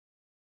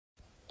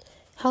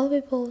Hello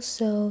people,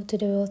 so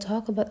today we'll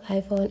talk about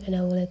iPhone and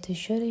I wanted to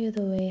show you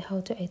the way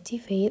how to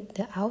activate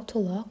the auto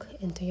lock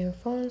into your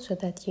phone so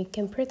that you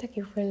can protect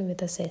your phone with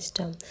the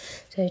system.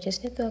 So you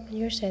just need to open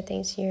your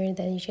settings here,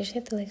 then you just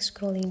need to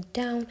scrolling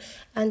down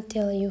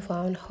until you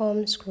found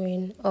home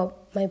screen, oh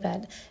my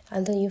bad,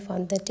 until you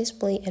found the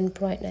display and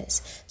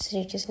brightness. So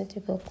you just need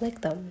to go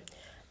click them.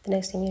 The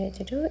next thing you need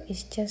to do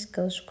is just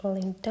go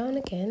scrolling down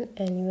again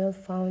and you will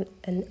find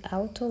an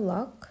auto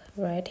lock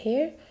right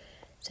here.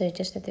 So you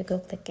just need to go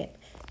click it.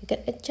 You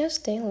can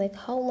adjust it like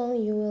how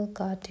long you will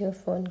got your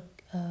phone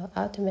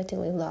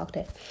automatically locked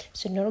it.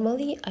 So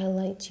normally I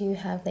like to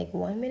have like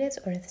 1 minute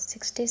or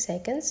 60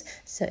 seconds,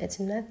 so it's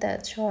not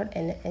that short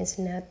and it's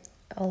not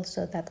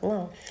also that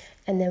long.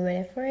 And then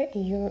whenever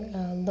your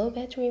low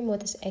battery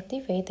mode is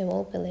activated, it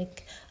will be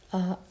like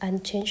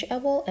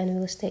unchangeable and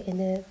will stay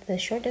in the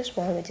shortest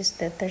one, which is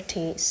the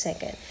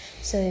 30-second.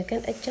 So you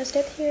can adjust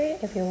it here.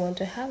 If you want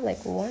to have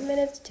like 1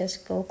 minute,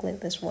 just go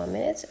click this 1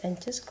 minute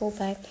and just go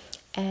back,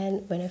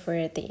 and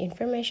whenever the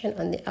information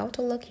on the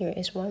auto lock here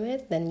is 1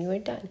 minute, then you are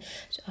done.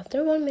 So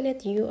after 1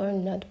 minute you are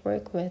not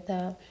work with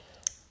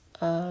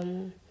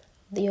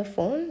your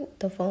phone,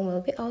 the phone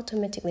will be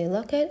automatically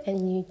locked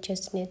and you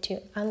just need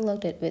to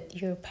unlock it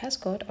with your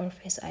passcode or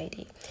face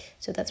ID.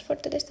 So that's for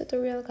today's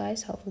tutorial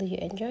guys. Hopefully you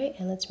enjoy,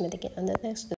 and let's meet again on the next